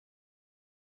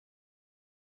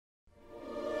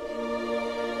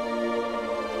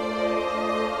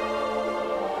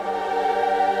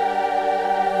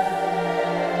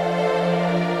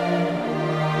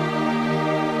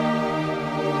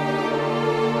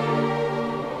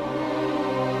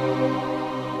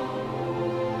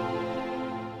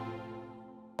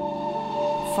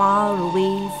far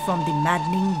away from the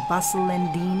maddening bustle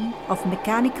and din of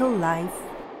mechanical life.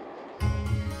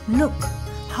 Look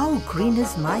how green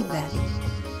is my valley.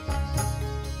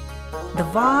 The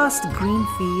vast green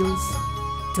fields,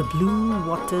 the blue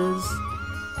waters,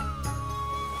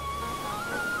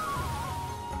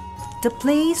 the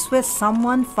place where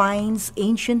someone finds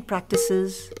ancient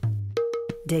practices,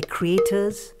 their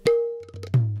creators,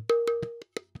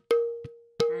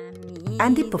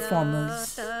 and the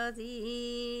performers.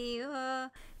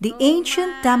 The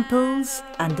ancient temples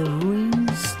and the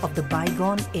ruins of the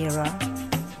bygone era,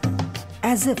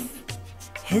 as if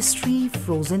history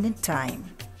frozen in time.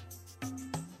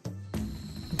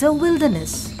 The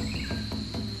wilderness.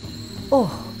 Oh,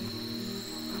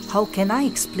 how can I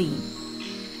explain?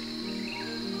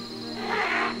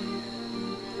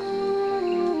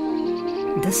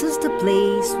 This is the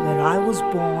place where I was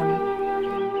born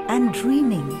and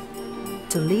dreaming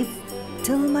to live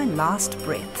till my last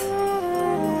breath.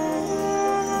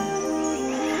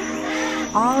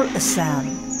 Our Assam,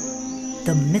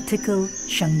 the mythical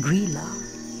Shangri-La.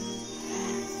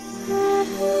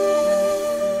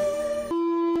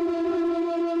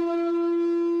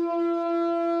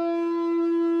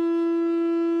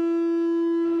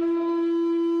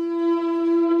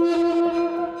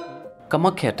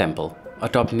 Kamakhya Temple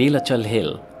atop Neelachal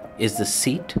Hill is the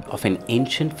seat of an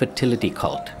ancient fertility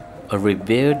cult, a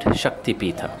revered Shakti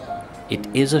Pitha. It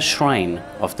is a shrine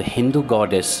of the Hindu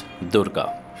goddess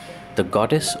Durga, the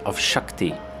goddess of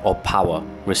Shakti or power,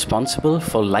 responsible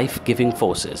for life-giving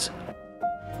forces.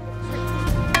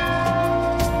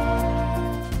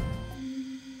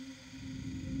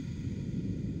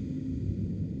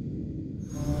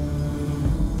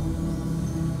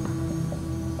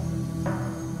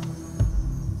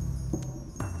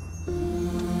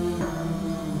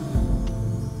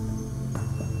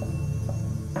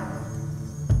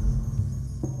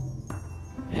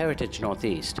 Heritage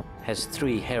Northeast has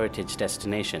 3 heritage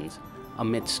destinations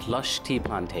amidst lush tea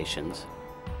plantations: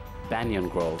 Banyan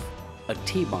Grove, a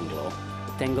tea bungalow,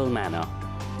 Tengal Manor,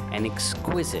 an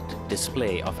exquisite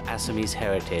display of Assamese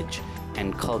heritage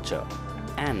and culture,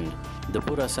 and the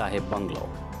Bura Sahib Bungalow,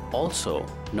 also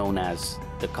known as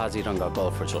the Kaziranga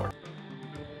Golf Resort.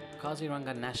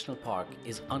 Kaziranga National Park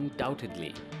is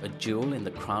undoubtedly a jewel in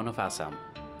the crown of Assam.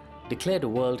 Declared a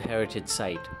World Heritage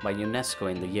Site by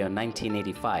UNESCO in the year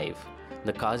 1985,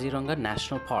 the Kaziranga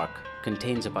National Park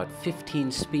contains about 15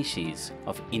 species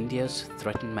of India's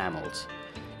threatened mammals.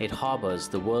 It harbors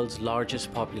the world's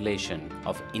largest population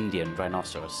of Indian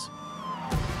rhinoceros.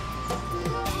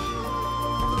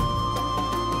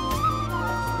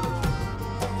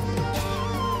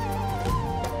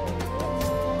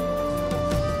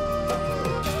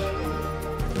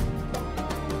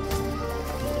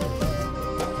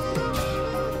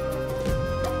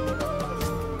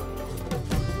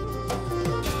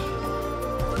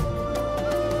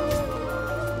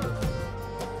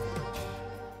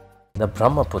 The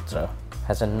Brahmaputra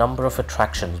has a number of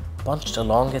attractions bunched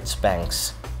along its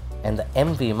banks, and the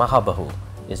MV Mahabahu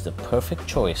is the perfect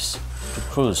choice to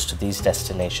cruise to these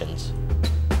destinations.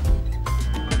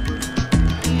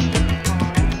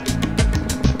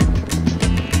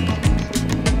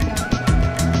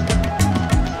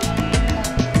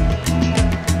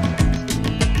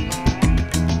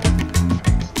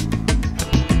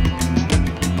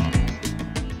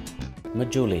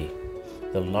 Majuli,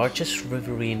 the largest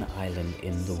riverine island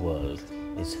in the world,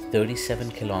 is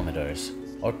 37 kilometers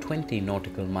or 20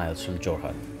 nautical miles from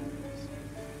Jorhat.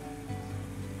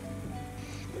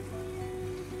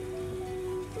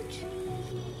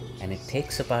 And it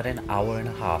takes about an hour and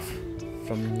a half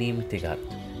from Neemtigat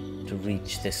to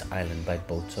reach this island by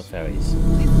boats or ferries.